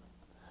children.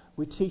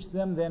 We teach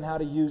them then how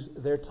to use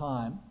their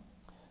time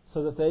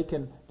so that they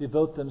can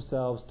devote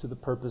themselves to the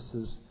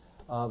purposes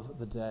of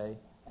the day.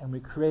 And we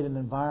create an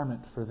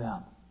environment for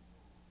them.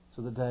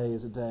 So the day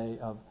is a day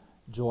of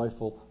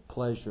joyful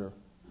pleasure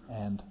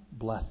and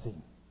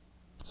blessing.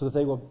 So that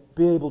they will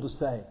be able to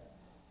say,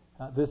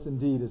 this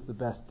indeed is the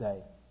best day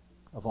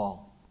of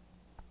all.